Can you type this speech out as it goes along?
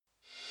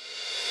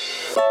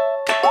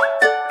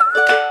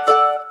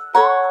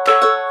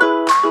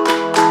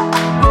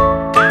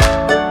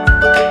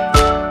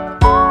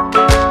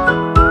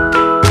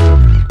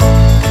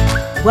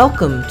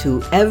Welcome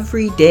to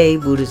Everyday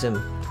Buddhism,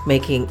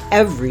 making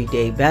every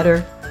day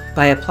better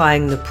by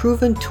applying the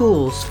proven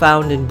tools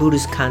found in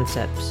Buddhist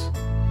concepts.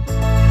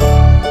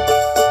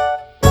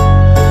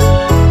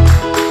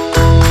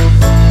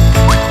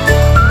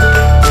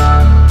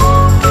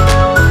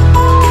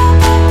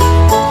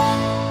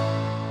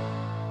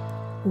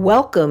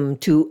 Welcome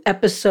to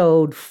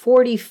episode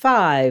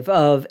 45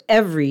 of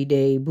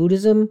Everyday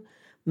Buddhism,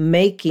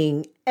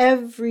 making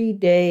every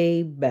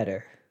day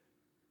better.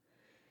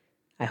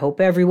 I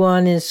hope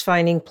everyone is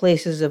finding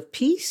places of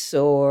peace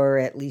or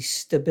at least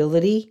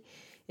stability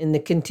in the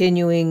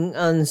continuing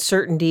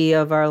uncertainty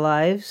of our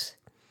lives.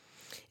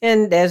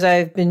 And as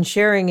I've been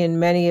sharing in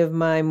many of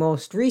my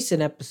most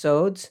recent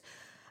episodes,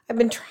 I've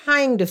been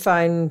trying to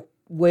find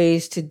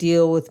ways to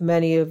deal with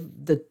many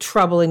of the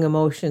troubling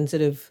emotions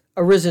that have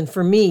arisen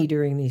for me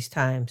during these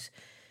times,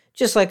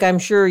 just like I'm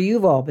sure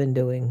you've all been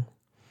doing.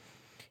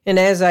 And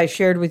as I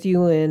shared with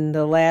you in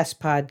the last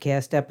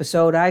podcast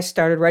episode, I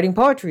started writing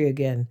poetry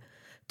again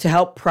to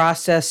help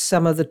process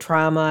some of the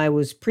trauma I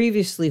was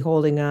previously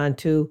holding on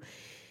to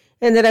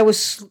and that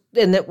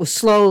was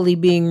slowly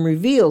being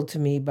revealed to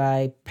me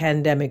by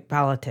pandemic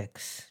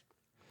politics.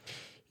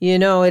 You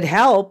know, it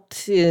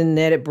helped in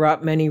that it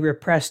brought many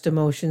repressed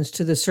emotions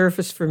to the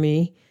surface for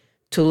me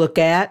to look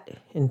at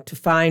and to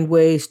find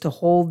ways to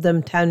hold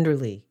them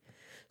tenderly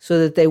so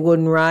that they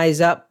wouldn't rise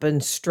up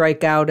and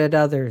strike out at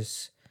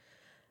others.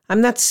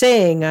 I'm not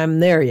saying I'm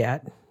there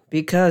yet,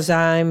 because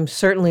I'm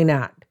certainly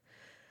not.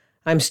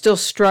 I'm still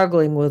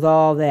struggling with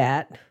all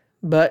that,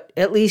 but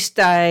at least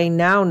I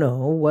now know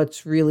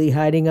what's really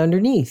hiding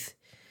underneath.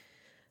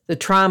 The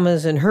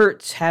traumas and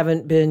hurts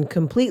haven't been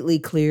completely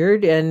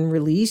cleared and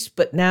released,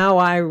 but now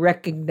I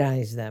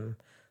recognize them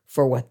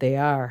for what they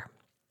are.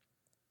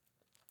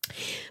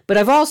 But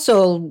I've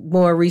also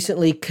more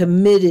recently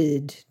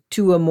committed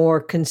to a more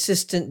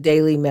consistent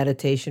daily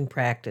meditation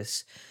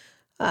practice.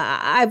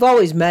 I've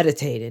always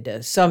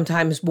meditated,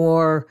 sometimes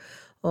more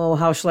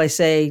how shall I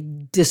say,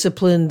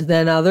 disciplined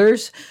than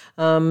others.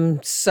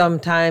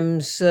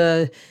 Sometimes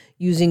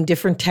using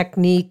different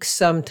techniques,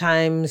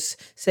 sometimes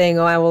saying,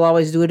 I will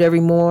always do it every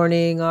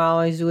morning, I'll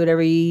always do it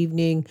every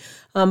evening.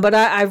 But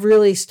I've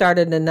really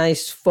started a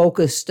nice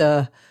focused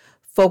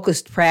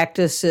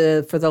practice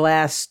for the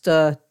last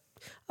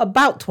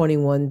about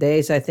 21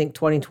 days, I think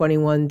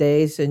 21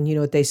 days. And you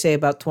know what they say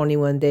about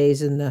 21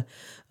 days in the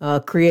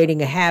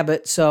creating a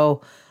habit.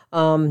 So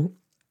I'm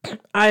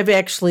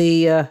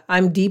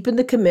deep in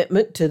the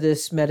commitment to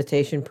this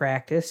meditation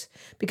practice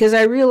because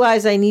I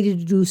realized I needed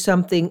to do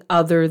something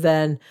other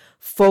than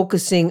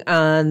focusing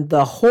on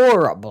the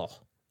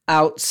horrible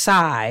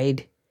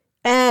outside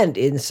and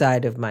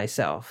inside of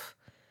myself.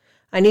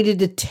 I needed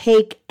to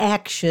take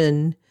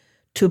action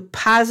to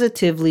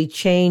positively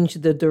change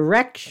the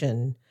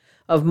direction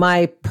of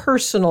my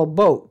personal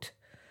boat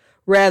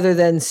rather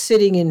than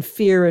sitting in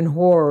fear and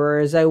horror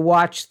as I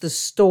watched the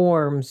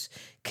storms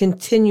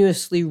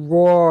continuously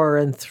roar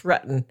and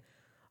threaten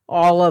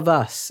all of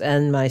us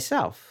and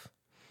myself.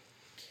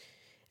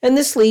 And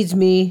this leads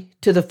me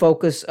to the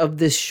focus of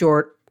this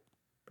short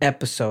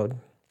episode,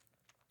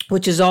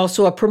 which is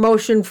also a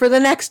promotion for the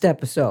next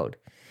episode.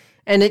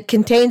 And it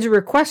contains a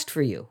request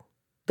for you,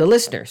 the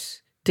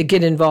listeners, to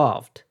get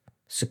involved.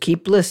 So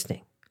keep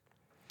listening.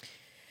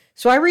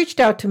 So I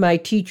reached out to my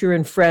teacher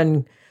and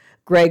friend,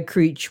 Greg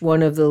Creech,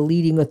 one of the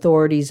leading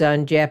authorities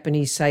on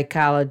Japanese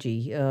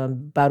psychology,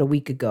 about a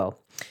week ago,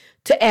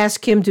 to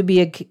ask him to be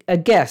a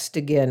guest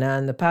again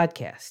on the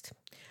podcast.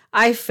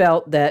 I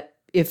felt that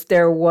if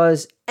there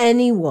was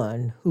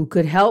anyone who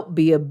could help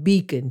be a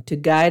beacon to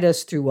guide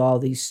us through all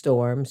these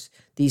storms,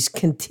 these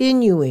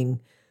continuing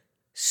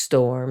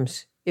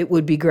storms, it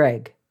would be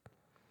Greg.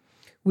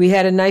 We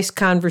had a nice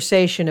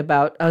conversation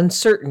about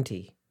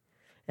uncertainty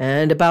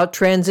and about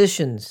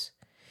transitions.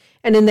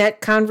 And in that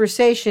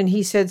conversation,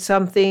 he said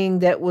something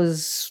that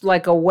was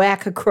like a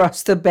whack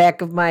across the back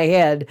of my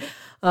head,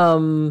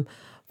 from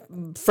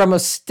a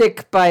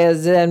stick by a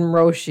Zen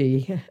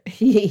Roshi.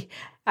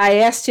 I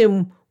asked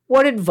him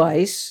what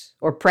advice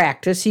or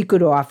practice he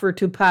could offer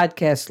to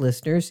podcast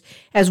listeners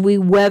as we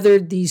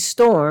weathered these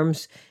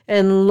storms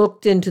and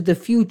looked into the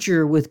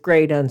future with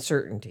great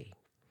uncertainty.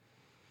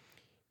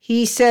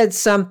 He said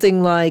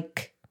something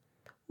like,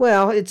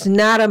 well, it's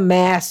not a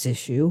mass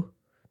issue.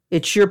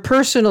 It's your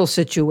personal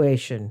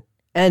situation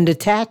and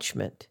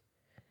attachment.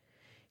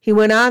 He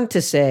went on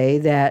to say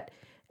that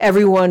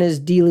everyone is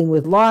dealing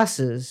with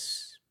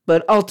losses,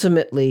 but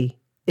ultimately,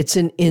 it's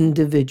an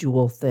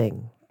individual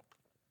thing.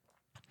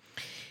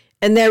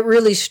 And that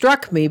really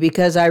struck me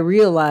because I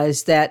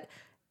realized that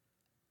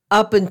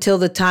up until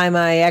the time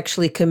I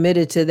actually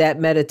committed to that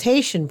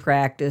meditation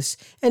practice,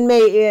 and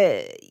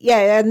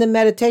the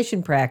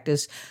meditation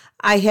practice,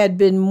 I had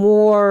been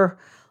more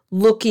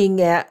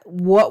looking at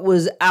what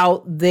was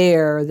out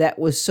there that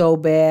was so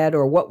bad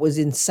or what was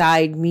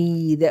inside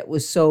me that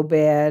was so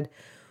bad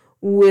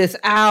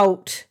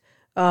without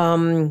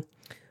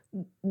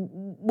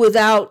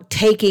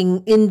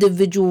taking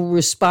individual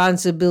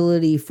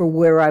responsibility for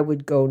where I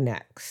would go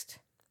next.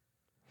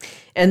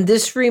 And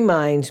this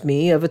reminds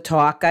me of a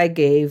talk I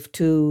gave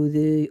to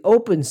the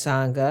Open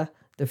Sangha,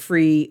 the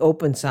free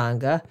Open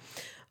Sangha,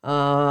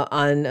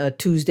 on a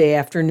Tuesday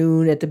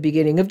afternoon at the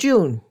beginning of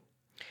June.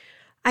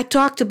 I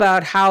talked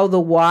about how the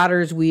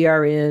waters we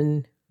are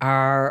in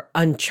are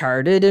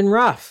uncharted and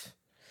rough,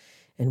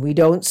 and we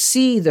don't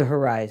see the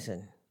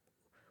horizon.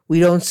 We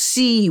don't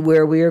see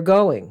where we are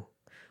going.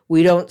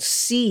 We don't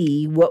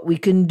see what we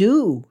can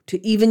do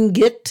to even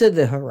get to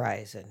the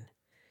horizon.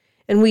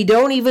 And we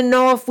don't even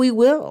know if we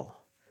will.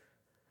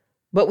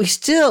 But we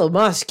still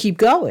must keep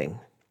going.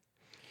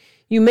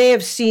 You may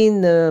have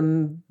seen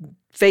the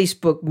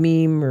Facebook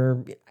meme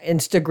or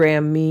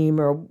Instagram meme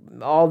or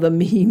all the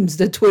memes,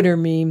 the Twitter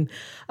meme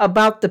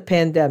about the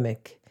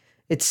pandemic.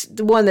 It's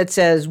the one that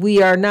says,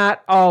 we are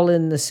not all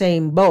in the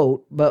same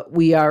boat, but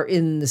we are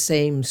in the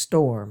same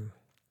storm.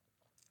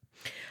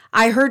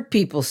 I heard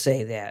people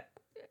say that.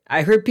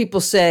 I heard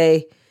people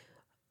say,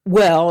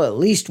 well, at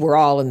least we're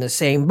all in the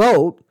same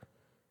boat.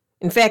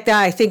 In fact,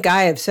 I think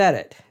I have said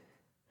it.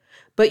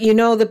 But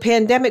the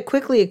pandemic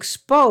quickly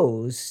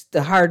exposed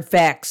the hard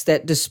facts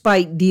that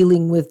despite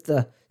dealing with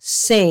the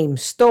same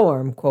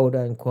storm, quote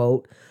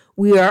unquote,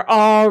 we are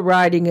all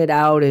riding it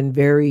out in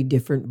very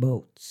different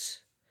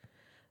boats.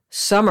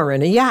 Some are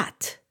in a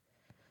yacht,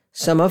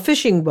 some a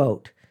fishing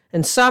boat,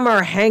 and some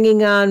are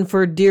hanging on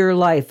for dear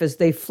life as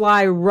they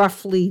fly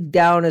roughly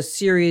down a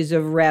series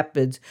of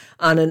rapids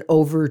on an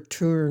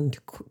overturned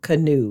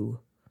canoe.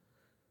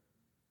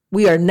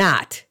 We are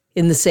not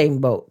in the same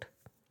boat.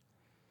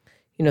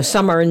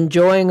 Some are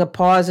enjoying a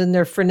pause in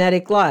their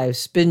frenetic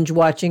lives, binge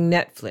watching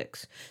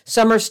Netflix.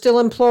 Some are still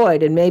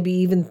employed and maybe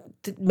even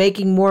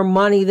making more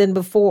money than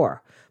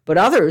before. But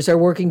others are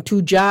working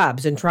 2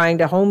 jobs and trying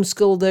to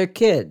homeschool their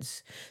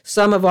kids.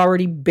 Some have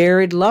already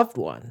buried loved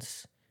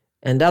ones,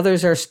 and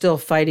others are still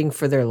fighting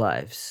for their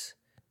lives.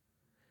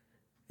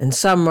 And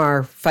some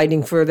are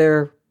fighting for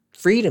their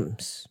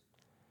freedoms.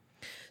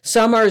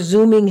 Some are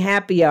Zooming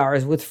happy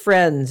hours with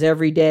friends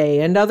every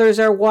day, and others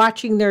are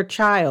watching their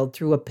child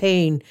through a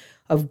pane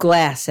of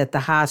glass at the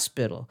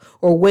hospital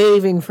or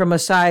waving from a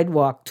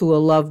sidewalk to a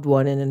loved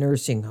one in a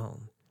nursing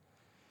home.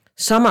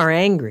 Some are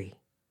angry.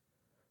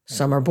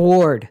 Some are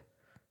bored.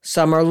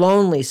 Some are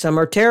lonely. Some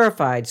are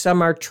terrified.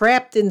 Some are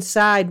trapped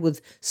inside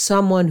with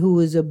someone who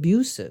is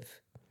abusive.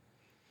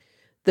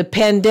 The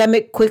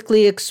pandemic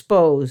quickly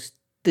exposed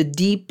the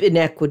deep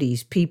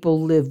inequities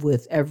people live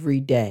with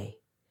every day.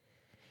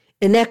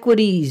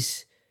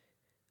 Inequities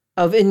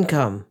of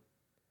income,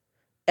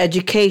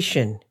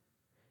 education,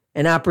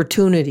 and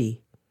opportunity.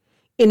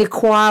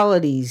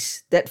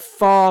 Inequalities that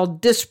fall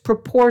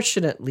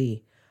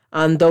disproportionately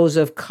on those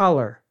of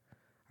color,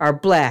 our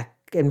black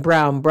and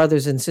brown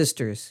brothers and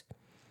sisters.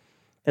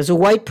 As a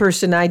white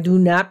person, I do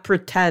not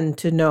pretend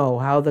to know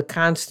how the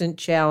constant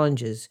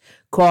challenges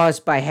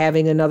caused by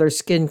having another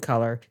skin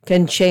color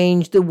can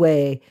change the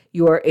way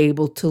you are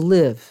able to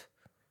live,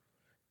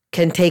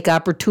 can take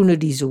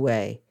opportunities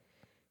away,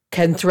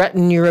 can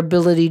threaten your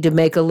ability to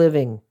make a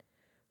living,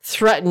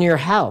 threaten your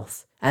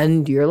health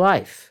and your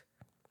life.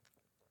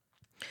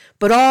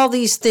 But all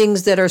these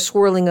things that are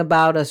swirling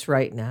about us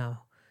right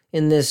now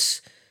in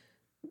this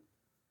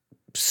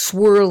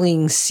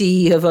swirling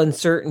sea of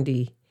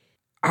uncertainty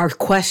are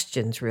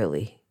questions,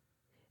 really.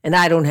 And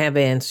I don't have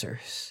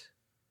answers.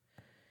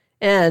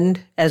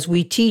 And as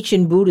we teach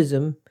in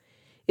Buddhism,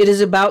 it is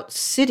about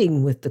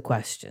sitting with the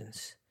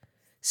questions,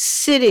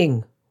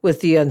 sitting with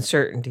the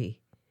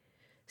uncertainty,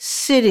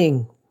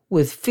 sitting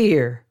with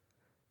fear,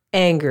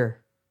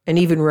 anger, and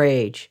even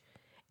rage.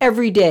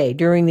 Every day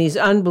during these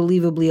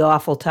unbelievably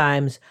awful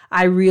times,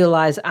 I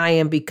realize I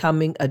am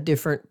becoming a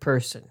different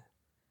person.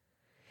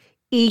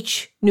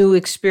 Each new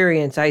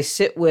experience I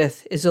sit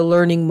with is a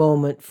learning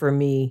moment for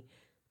me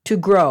to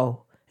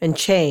grow and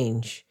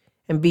change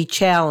and be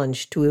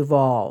challenged to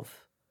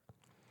evolve.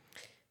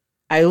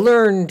 I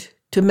learned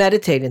to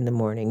meditate in the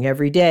morning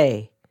every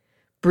day,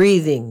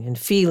 breathing and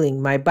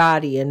feeling my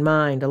body and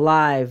mind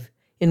alive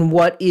in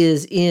what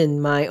is in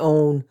my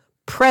own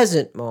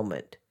present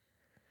moment.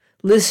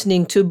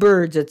 Listening to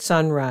birds at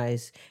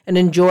sunrise and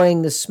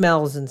enjoying the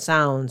smells and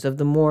sounds of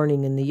the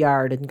morning in the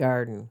yard and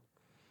garden.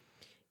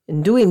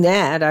 In doing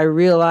that, I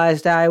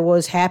realized I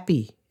was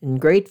happy and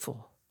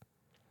grateful.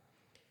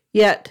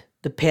 Yet,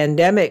 the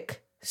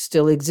pandemic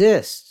still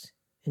exists,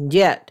 and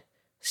yet,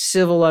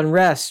 civil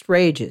unrest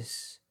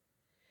rages.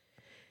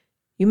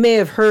 You may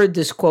have heard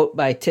this quote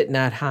by Thich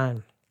Nhat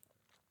Hanh,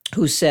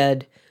 who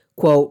said,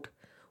 quote,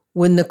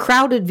 "When the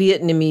crowded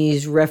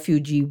Vietnamese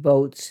refugee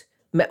boats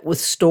met with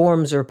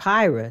storms or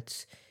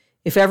pirates,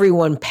 if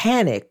everyone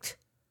panicked,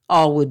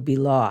 all would be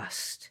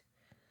lost.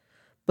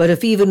 But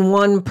if even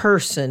one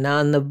person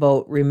on the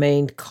boat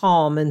remained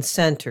calm and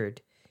centered,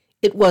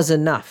 it was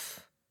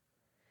enough.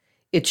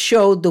 It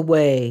showed the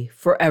way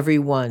for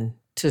everyone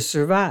to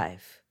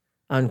survive."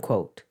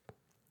 Unquote.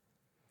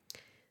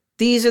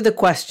 These are the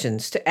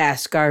questions to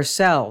ask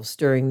ourselves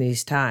during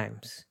these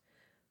times.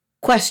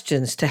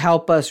 Questions to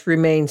help us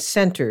remain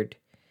centered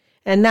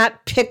and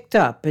not picked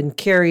up and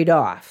carried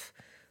off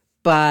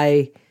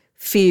by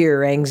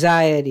fear,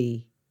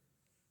 anxiety,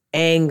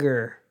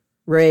 anger,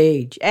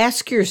 rage.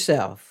 Ask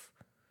yourself,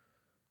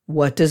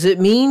 what does it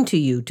mean to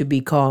you to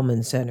be calm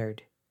and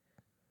centered?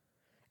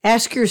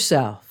 Ask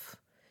yourself,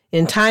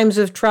 in times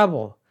of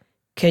trouble,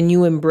 can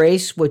you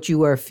embrace what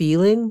you are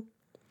feeling?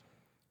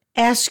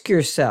 Ask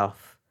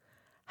yourself,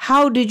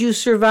 how did you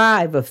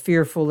survive a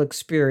fearful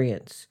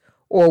experience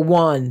or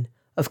one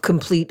of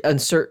complete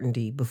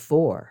uncertainty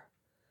before?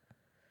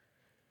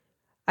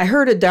 I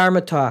heard a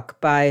Dharma talk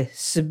by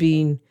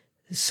Sabine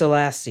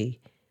Selassie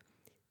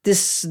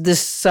this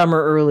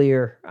summer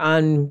earlier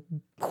on,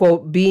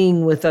 quote,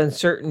 being with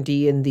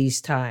uncertainty in these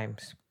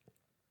times.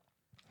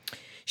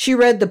 She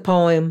read the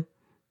poem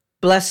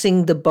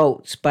Blessing the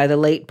Boats by the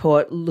late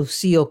poet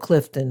Lucille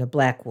Clifton, a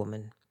Black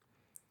woman.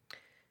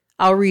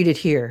 I'll read it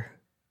here.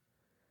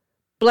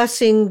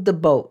 Blessing the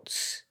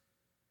boats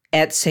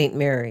at St.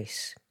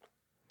 Mary's.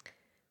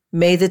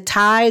 May the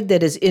tide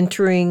that is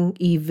entering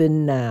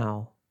even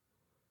now,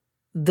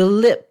 the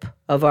lip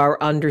of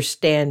our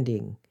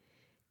understanding,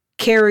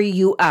 carry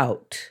you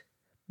out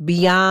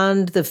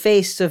beyond the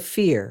face of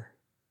fear.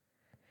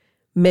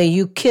 May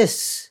you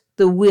kiss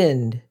the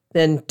wind,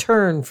 then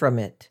turn from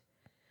it,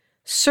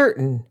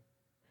 certain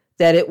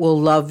that it will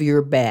love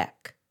your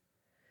back.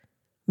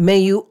 May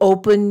you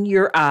open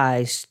your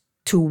eyes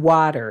to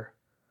water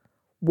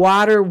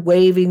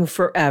waving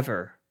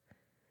forever,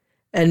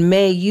 and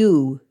may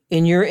you,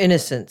 in your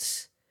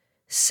innocence,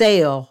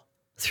 sail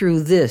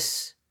through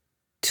this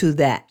to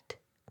that.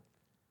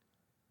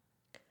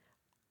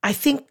 I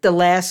think the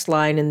last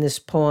line in this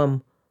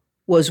poem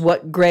was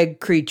what Greg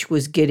Creech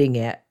was getting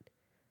at.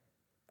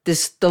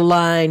 The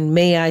line,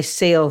 may I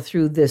sail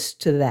through this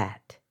to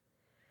that.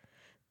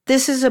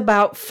 This is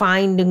about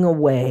finding a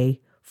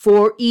way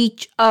for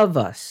each of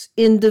us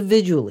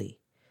individually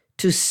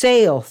to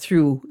sail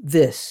through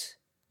this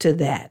to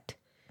that.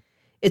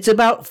 It's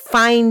about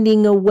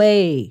finding a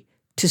way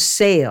to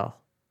sail,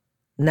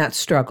 not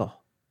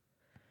struggle.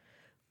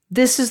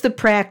 This is the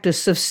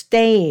practice of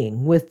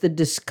staying with the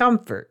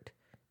discomfort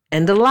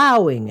and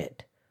allowing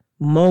it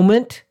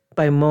moment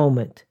by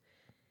moment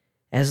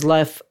as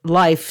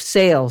life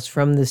sails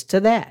from this to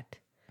that.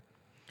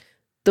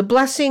 The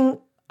blessing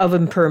of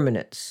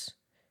impermanence,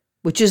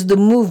 which is the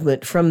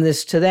movement from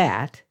this to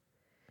that,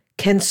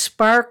 can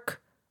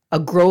spark a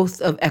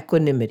growth of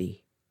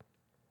equanimity.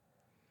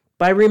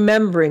 By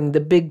remembering the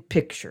big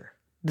picture,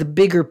 the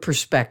bigger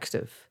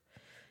perspective.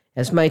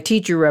 As my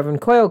teacher,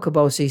 Reverend Koyo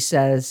Kabosi,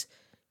 says,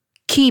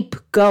 keep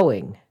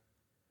going.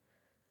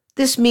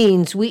 This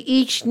means we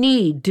each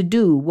need to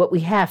do what we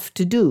have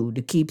to do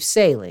to keep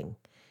sailing.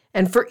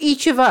 And for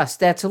each of us,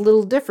 that's a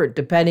little different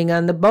depending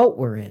on the boat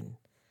we're in.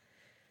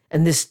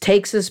 And this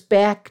takes us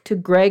back to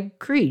Greg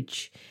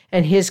Creech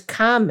and his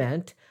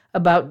comment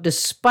about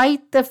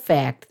despite the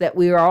fact that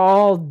we are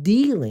all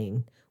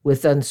dealing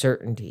with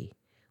uncertainty,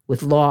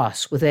 with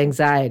loss, with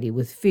anxiety,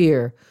 with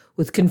fear,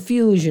 with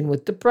confusion,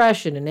 with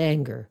depression and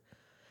anger,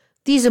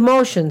 these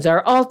emotions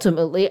are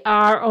ultimately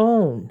our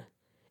own,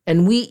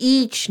 and we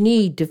each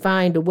need to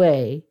find a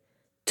way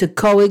to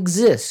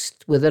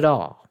coexist with it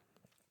all.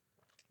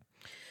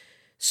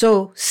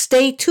 So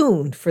stay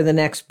tuned for the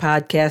next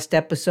podcast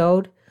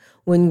episode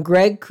when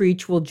Greg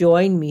Creech will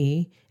join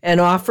me and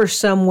offer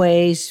some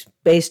ways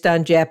based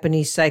on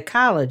Japanese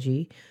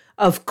psychology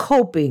of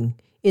coping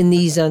in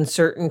these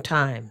uncertain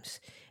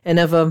times and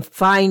of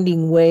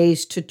finding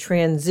ways to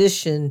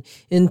transition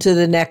into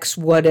the next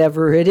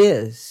whatever it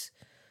is,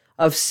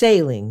 of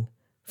sailing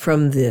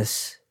from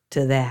this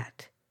to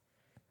that.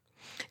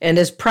 And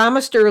as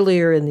promised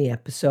earlier in the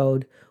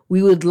episode,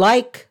 we would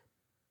like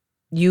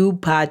you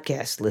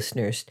podcast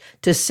listeners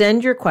to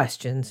send your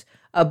questions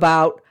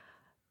about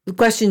the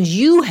questions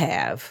you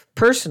have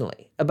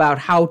personally about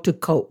how to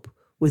cope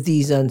with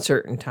these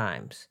uncertain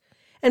times.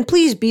 And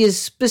please be as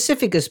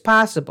specific as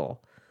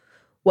possible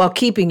while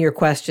keeping your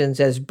questions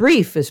as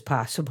brief as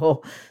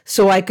possible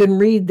so I can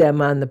read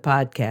them on the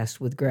podcast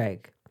with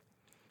Greg.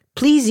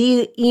 Please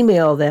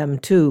email them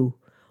to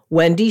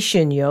Wendy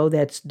Shinyo,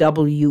 that's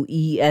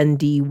WendyShinyo,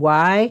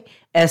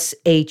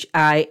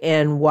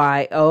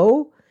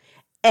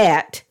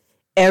 at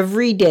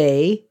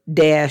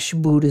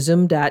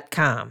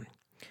everyday-buddhism.com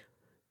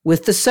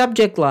with the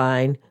subject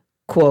line,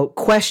 quote,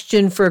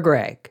 question for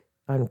Greg,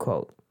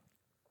 unquote.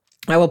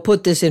 I will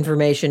put this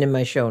information in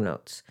my show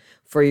notes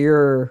for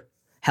your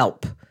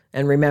help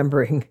and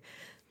remembering.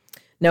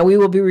 Now, we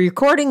will be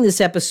recording this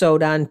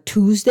episode on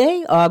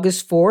Tuesday,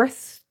 August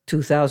 4th,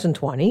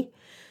 2020.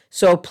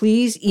 So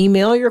please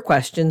email your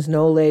questions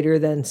no later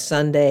than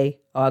Sunday,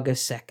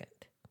 August 2nd.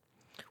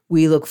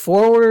 We look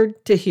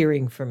forward to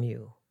hearing from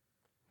you.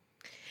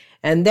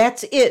 And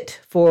that's it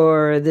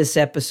for this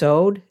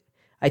episode.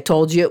 I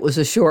told you it was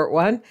a short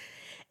one.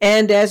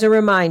 And as a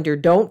reminder,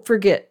 don't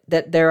forget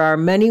that there are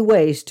many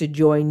ways to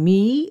join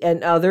me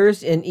and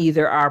others in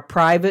either our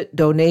private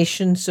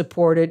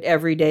donation-supported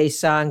Everyday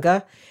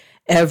Sangha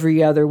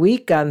every other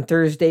week on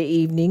Thursday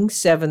evening,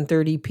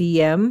 7:30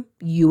 p.m.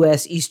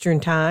 U.S. Eastern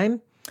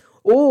Time,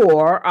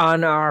 or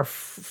on our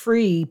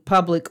free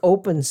public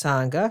open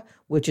Sangha,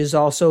 which is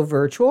also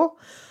virtual,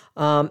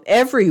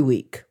 every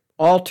week,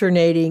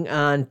 alternating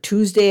on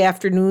Tuesday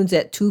afternoons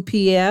at 2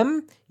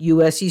 p.m.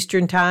 U.S.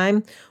 Eastern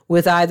Time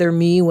with either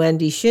me,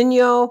 Wendy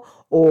Shinyo,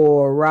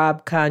 or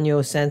Rob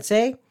Kanyo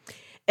Sensei.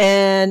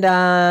 And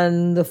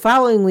on the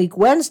following week,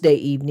 Wednesday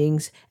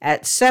evenings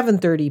at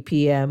 7:30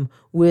 p.m.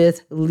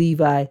 with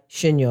Levi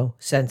Shinyo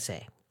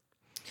Sensei.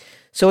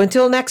 So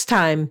until next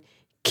time,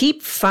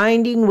 keep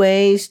finding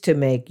ways to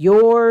make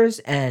yours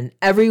and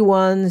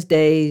everyone's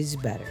days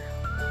better.